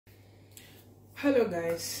Hello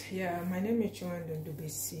guys, yeah, my name is Chimamanda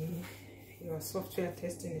Ndubisi, your software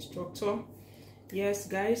testing instructor. Yes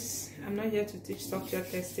guys, I'm not here to teach software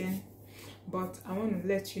testing, but I want to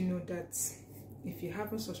let you know that if you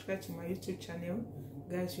haven't subscribed to my YouTube channel,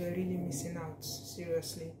 guys, you are really missing out.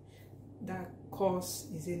 Seriously, that course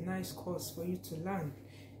is a nice course for you to learn.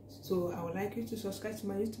 So I would like you to subscribe to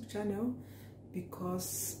my YouTube channel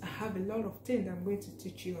because I have a lot of things I'm going to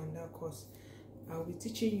teach you on that course. I'll be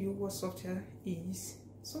teaching you what software is.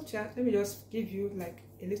 Software, let me just give you like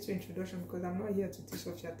a little introduction because I'm not here to teach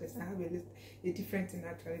software test. I have a different thing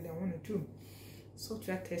actually that I want to do.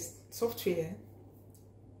 Software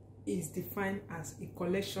is defined as a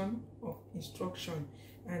collection of instruction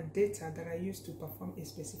and data that are used to perform a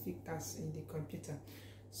specific task in the computer.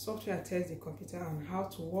 Software tells the computer on how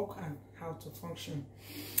to work and how to function.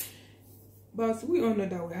 But we all know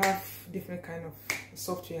that we have different kind of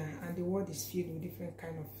software, and the world is filled with different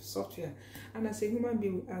kind of software. And as a human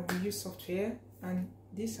being, we use software, and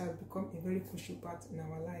this has become a very crucial part in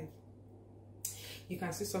our life. You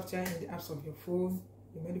can see software in the apps of your phone,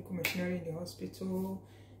 the medical machinery in the hospital,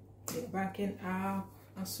 the banking app,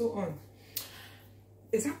 and so on.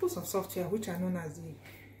 Examples of software which are known as the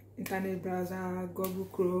internet browser, Google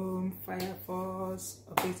Chrome, Firefox,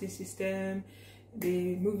 operating system,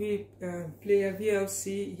 the movie player,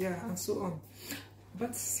 VLC, yeah, and so on.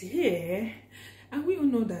 But here, and we all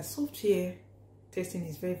know that software testing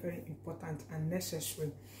is very, very important and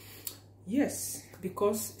necessary. Yes,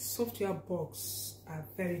 because software bugs are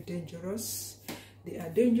very dangerous. They are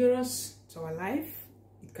dangerous to our life.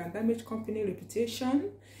 It can damage company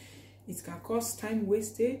reputation. It can cause time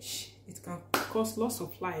wastage. It can cause loss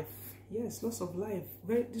of life. Yes, loss of life.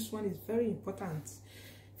 This one is very important.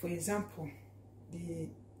 For example, the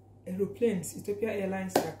aeroplanes, Ethiopia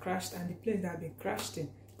Airlines, that crashed, and the planes that have been crashing,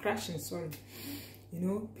 you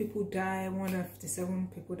know, people die. 157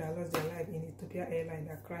 people that lost their life in Ethiopia Airlines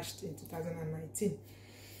that crashed in 2019.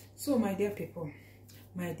 So my dear people,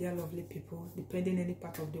 my dear lovely people, depending any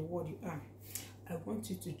part of the world you are, I want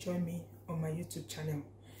you to join me on my YouTube channel.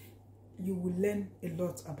 You will learn a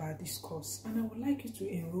lot about this course, and I would like you to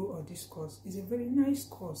enroll on this course. It's a very nice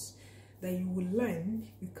course that you will learn.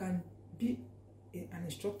 You can be an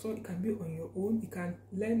instructor, you can be on your own, you can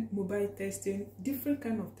learn mobile testing, different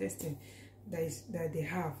kind of testing that they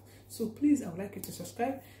have. So please, I would like you to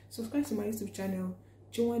subscribe to my YouTube channel,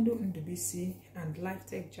 Chimamanda Ndubisi and Life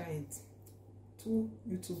Tech Giant, to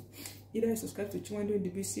YouTube. Either you subscribe to Chimamanda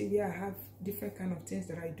Ndubisi, where I have different kind of things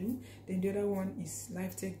that I do, then the other one is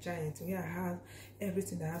Life Tech Giant, where I have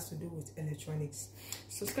everything that has to do with electronics.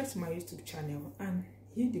 Subscribe to my YouTube channel and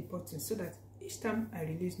hit the button so that each time I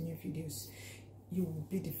release new videos, you will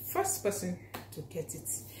be the first person to get it.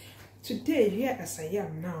 Today, here as I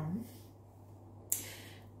am now,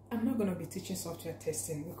 I'm not going to be teaching software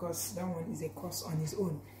testing because that one is a course on its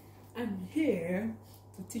own. I'm here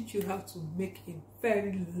to teach you how to make a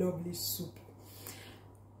very lovely soup.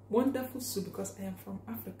 Wonderful soup, because I am from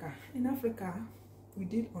Africa. In Africa, we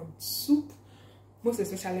deal on soup, most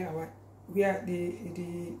especially where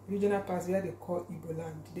the regional parts where they call Igbo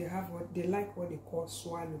land. They have what they call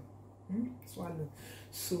swallow.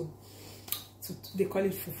 So they call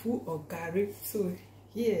it fufu or gari. So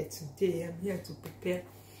here today, I'm here to prepare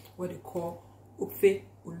what they call ofe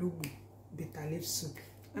olugbu bitter leaf soup,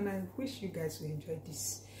 and I wish you guys will enjoy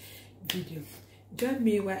this video. Join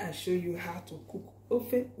me while I show you how to cook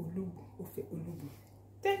ofe olugbu.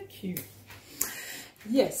 Thank you.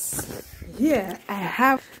 Yes, here I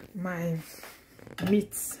have my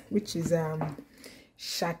meat, which is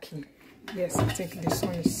shaki. Yes, I think this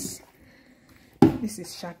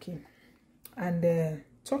is shaki, and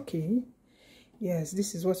turkey. Yes,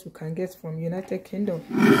 this is what we can get from United Kingdom.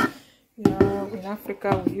 You know, in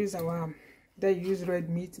Africa we use they use red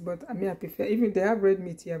meat, but I mean, I prefer, even they have red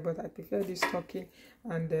meat here, but I prefer this turkey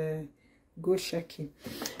and goat shaki.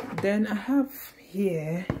 Then I have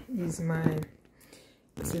here is my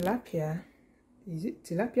tilapia. Is it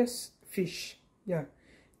tilapia fish? Yeah,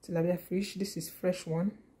 tilapia fish. This is fresh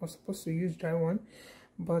one. I was supposed to use dry one,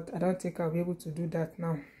 but I don't think I'll be able to do that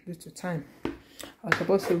now due to time. I was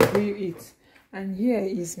supposed to grill it. And here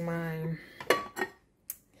is my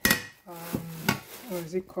what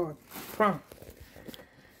is it called? Prawn.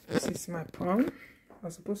 This is my prawn. I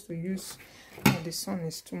was supposed to use, the sun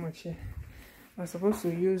is too much here. I was supposed to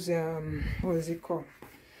use what is it called?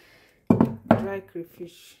 Dry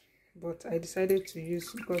crayfish, but I decided to use,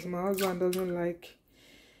 because my husband doesn't like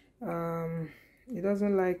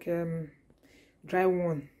dry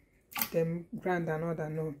one, them grind and all that.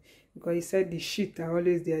 No, because he said the shit are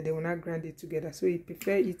always there, they will not grind it together, so he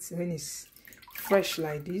prefer it when it's fresh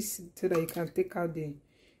like this, so that you can take out the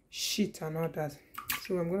shit and all that.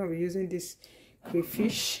 So I'm gonna be using this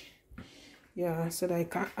crayfish, yeah, so that I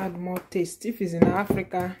can add more taste. If it's in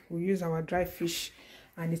Africa, we use our dry fish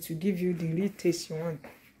and it will give you the real taste you want.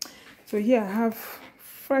 So here I have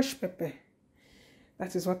fresh pepper.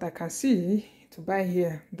 That is what I can see to buy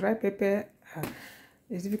here. Dry pepper,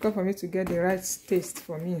 it's difficult for me to get the right taste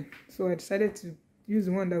for me, so I decided to use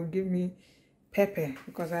one that will give me pepper,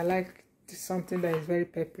 because I like something that is very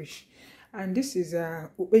pepperish. And this is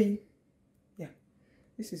okpei. Yeah,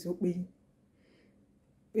 this is okpei.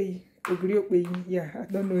 Ogiri. Yeah, I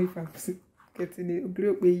don't know if I'm getting it.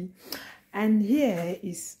 Ogiri okpei. And here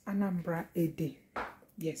is Anambra Ede.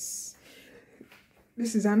 Yes,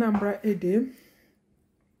 this is Anambra Ede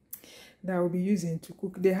that I will be using to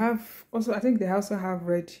cook. They have also, I think they also have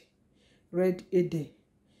red Ede.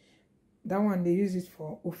 That one they use it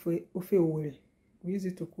for ofe Owerri. We use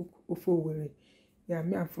it to cook ofe Owerri. Yeah,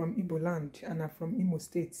 me, I'm from Igbo land and I'm from Imo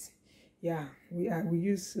State. Yeah, we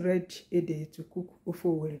use red Ede to cook ofe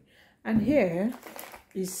Owerri. And here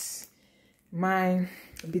is my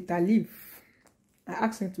bitter leaf. I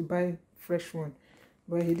asked him to buy fresh one,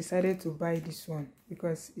 but he decided to buy this one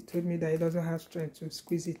because he told me that he doesn't have strength to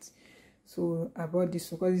squeeze it. So I bought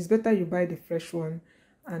this one because it's better you buy the fresh one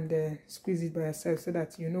and squeeze it by yourself so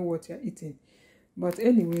that you know what you're eating. But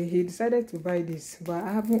anyway, he decided to buy this, but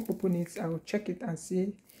I haven't opened it. I will check it and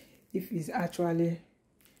see if it's actually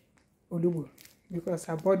Olugbo, because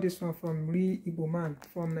I bought this one from real Igbo man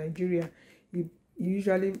from Nigeria. He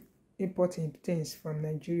usually importing things from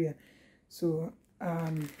Nigeria, so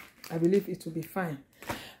I believe it will be fine.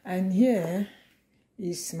 And here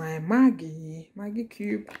is my Maggi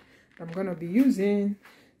cube I'm gonna be using.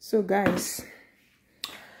 So guys,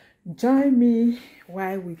 join me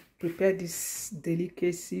while we prepare this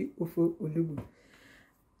delicacy of Olugbo.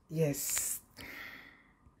 Yes,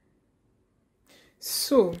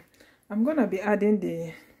 so I'm gonna be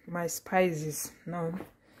adding my spices now.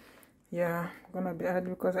 Yeah, I'm gonna be adding,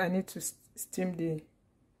 because I need to steam the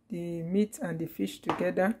meat and the fish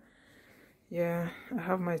together. Yeah, I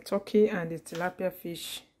have my turkey and the tilapia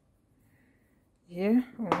fish here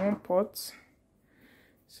on one pot.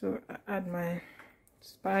 So I add my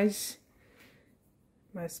spices.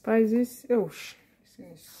 Oh,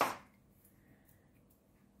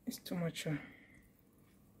 it's too much.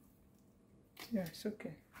 Yeah, it's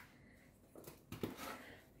okay.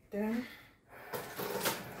 Then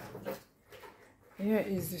here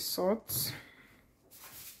is the salt.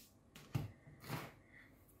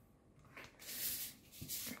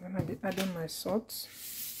 I'm gonna be adding my salt.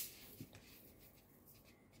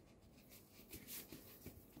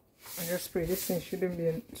 I just spray. This thing shouldn't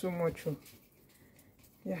be too much.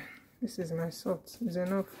 Yeah, this is my salt. It's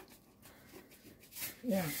enough.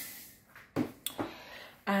 Yeah.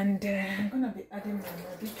 And I'm gonna be adding my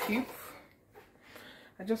Maggi cube.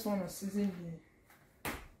 I just want to season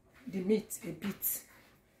the meat a bit.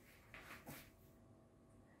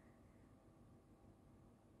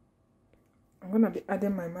 I'm gonna be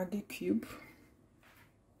adding my Maggi cube.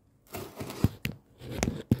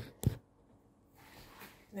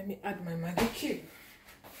 Let me add my Maggi cube.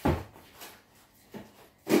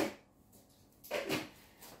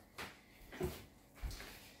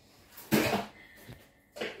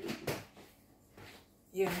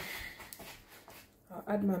 Yeah, I'll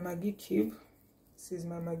add my Maggi cube. This is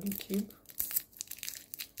my Maggi cube.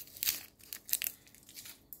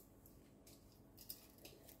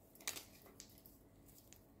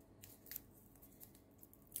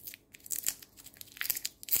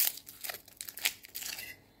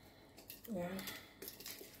 Yeah.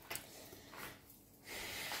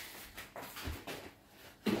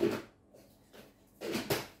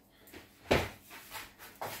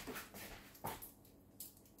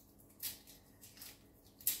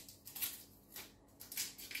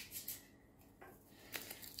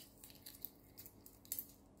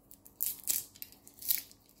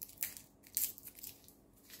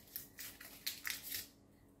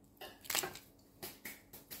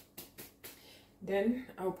 Then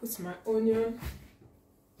I'll put my onion.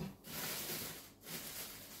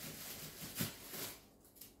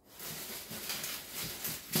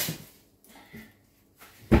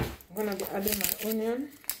 I'm gonna be adding my onion.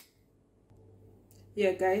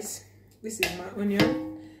 Yeah guys, this is my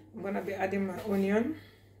onion. I'm gonna be adding my onion.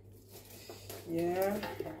 Yeah,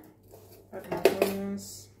 add my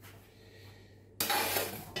onions.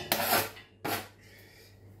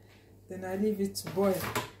 Then I leave it to boil.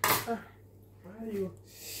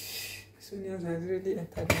 This onions has really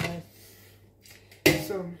entered the knife.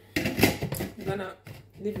 So I'm gonna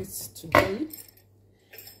leave it to boil.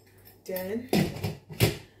 then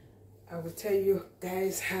I will tell you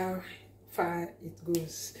guys how far it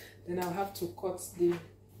goes. Then I'll have to cut the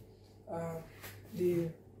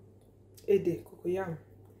ede cocoyam,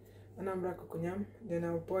 Anambra cocoyam. Then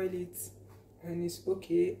I'll boil it. When it's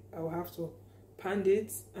okay, I'll have to pound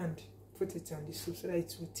it and put it on the soup so that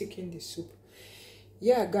it will thicken the soup.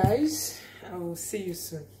 Yeah guys, I will see you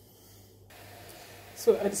soon.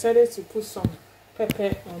 So I decided to put some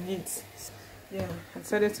pepper on it. Yeah, I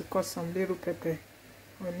decided to cut some little pepper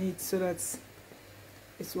on it so that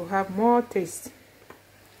it will have more taste.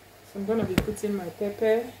 So I'm gonna be putting my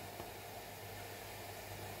pepper.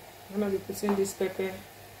 I'm gonna be putting this pepper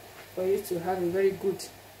for it to have a very good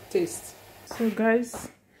taste. So guys,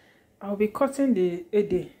 I'll be cutting the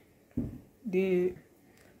ede, the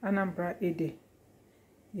Anambra ede.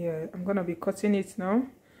 Yeah, I'm gonna be cutting it now.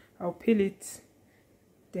 I'll peel it,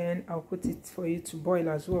 then I'll put it for you to boil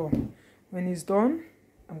as well. When it's done,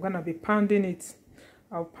 I'm gonna be pounding it.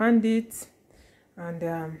 I'll pound it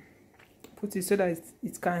and put it so that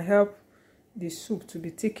it can help the soup to be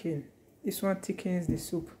thickened. This one thickens the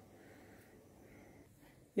soup.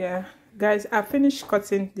 Yeah guys, I finished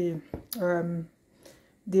cutting the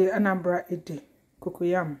Anambra ede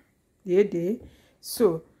cocoyam, the ede.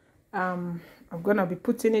 So I'm gonna be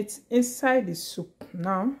putting it inside the soup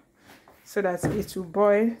now so that it will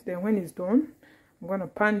boil. Then when it's done, I'm gonna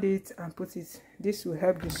pound it and put it. This will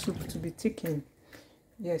help the soup to be thickened.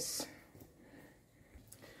 Yes.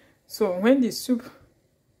 So when the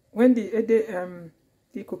ede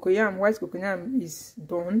the cocoyam, white cocoyam is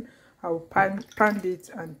done, I'll pound it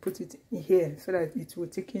and put it in here so that it will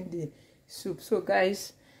thicken the soup. So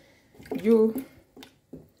guys, you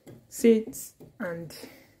sit and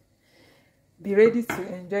be ready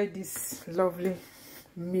to enjoy this lovely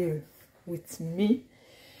meal with me.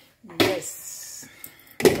 Yes,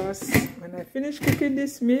 because when I finish cooking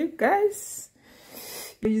this meal, guys,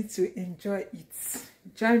 you need to enjoy it.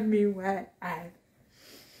 Join me while I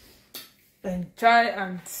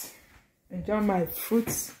enjoy my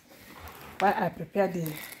fruits while I prepare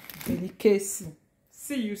the delicacy.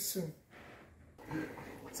 See you soon.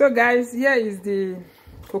 So guys, here is the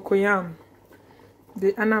cocoyam,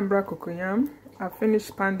 the Anambra cocoyam. I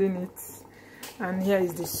finished pounding it, and here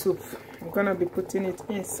is the soup. I'm gonna be putting it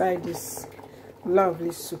inside this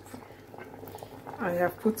lovely soup. I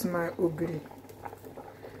have put my ogiri,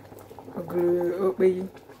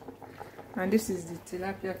 and this is the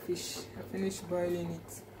tilapia fish. I finished boiling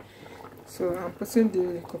it. So I'm putting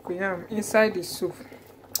the cocoyam inside the soup.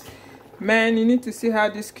 Man, you need to see how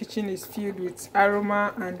this kitchen is filled with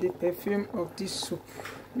aroma and the perfume of this soup.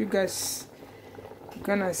 You guys are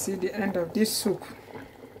gonna see the end of this soup.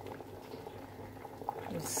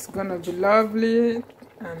 It's gonna be lovely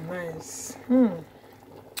and nice.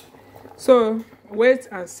 So wait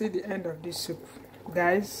and see the end of this soup,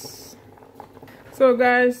 guys. So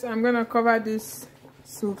guys, I'm gonna cover this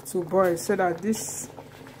soup to boil so that this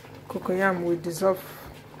cocoyam will dissolve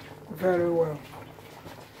very well.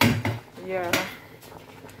 Yeah,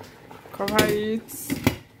 cover it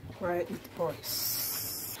while it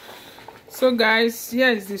boils. So guys,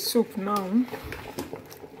 here is the soup now,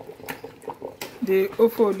 the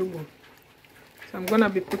ofo olubo. So I'm gonna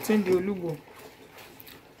be putting the olubo.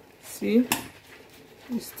 See,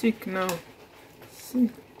 it's thick now. See,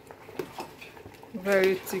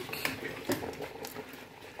 very thick,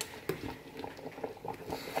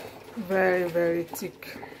 very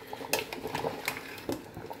thick.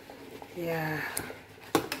 Yeah.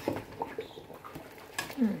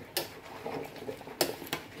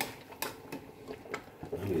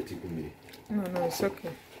 No, it's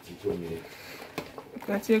okay.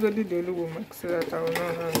 Can't you go do the olubo mix so that I will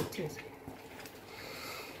know how it is?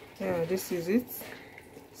 Yeah, this is it.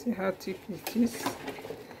 See how thick it is.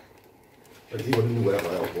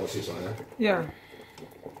 Yeah.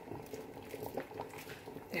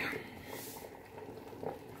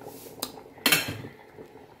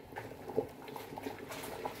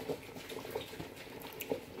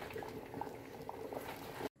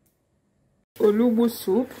 Olubo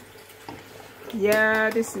soup. Yeah,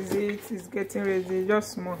 this is it. It's getting ready.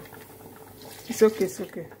 Just more. It's okay. It's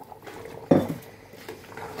okay.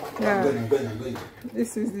 Yeah. I'm going.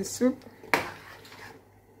 This is the soup.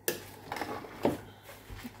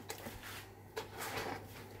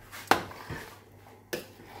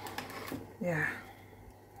 Yeah.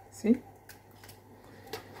 See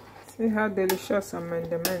how delicious and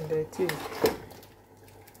mendement it is.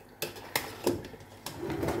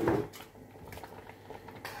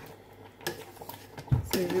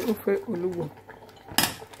 See the ofe olubo.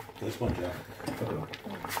 This one, yeah.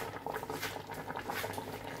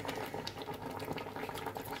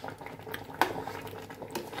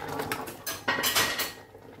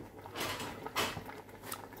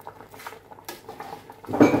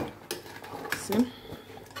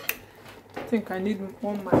 think I need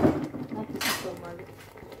one Maggi. One piece of Maggi.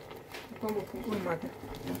 Come open one Maggi.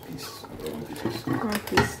 One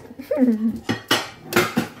piece.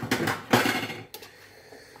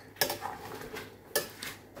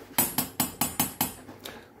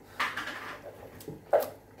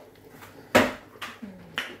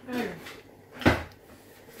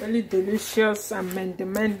 Really delicious and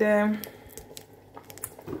mende.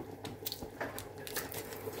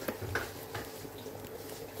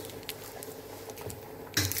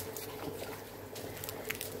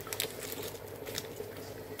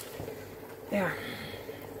 Yeah,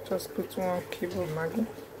 just put one cube of Maggi.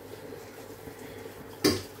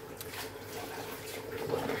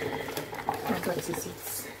 And that is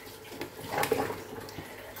it.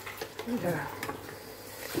 Yeah,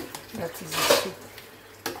 that is the soup.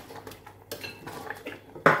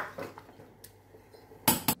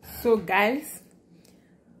 So guys,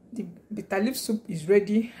 the bitter leaf soup is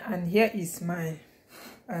ready, and here is my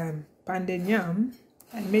pounded yam.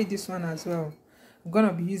 I made this one as well. I'm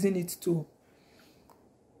gonna be using it to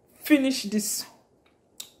finish this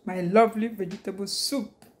my lovely vegetable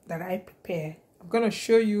soup that I prepared. I'm gonna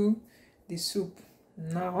show you the soup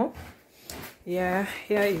now. Yeah,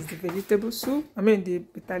 here is the vegetable soup. I mean the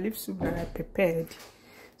bitter leaf soup that I prepared.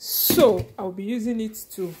 So I'll be using it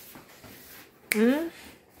to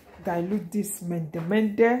dilute this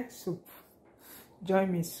mende soup.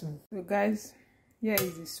 Join me soon. So guys, here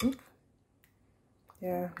is the soup.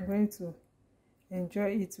 Yeah, I'm going to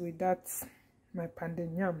enjoy it with that my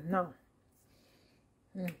pounded yam now.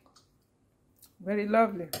 Very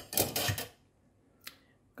lovely.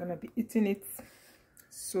 Gonna be eating it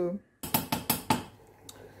so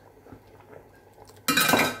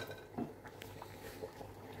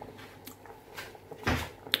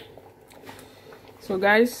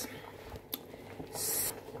guys,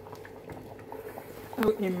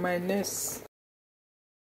 in my next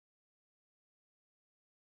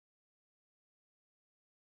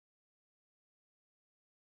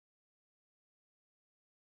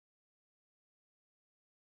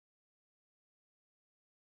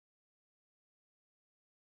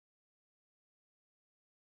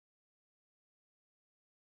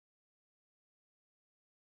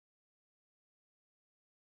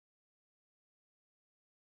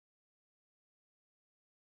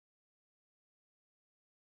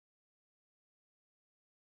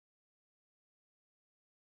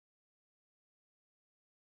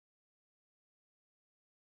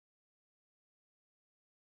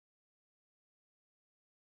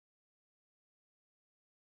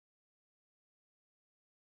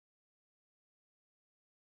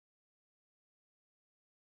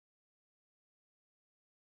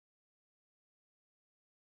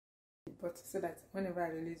but so that whenever I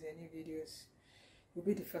release any videos, you'll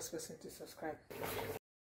be the first person to subscribe.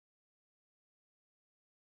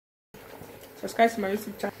 Subscribe to my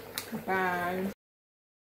YouTube channel. Bye.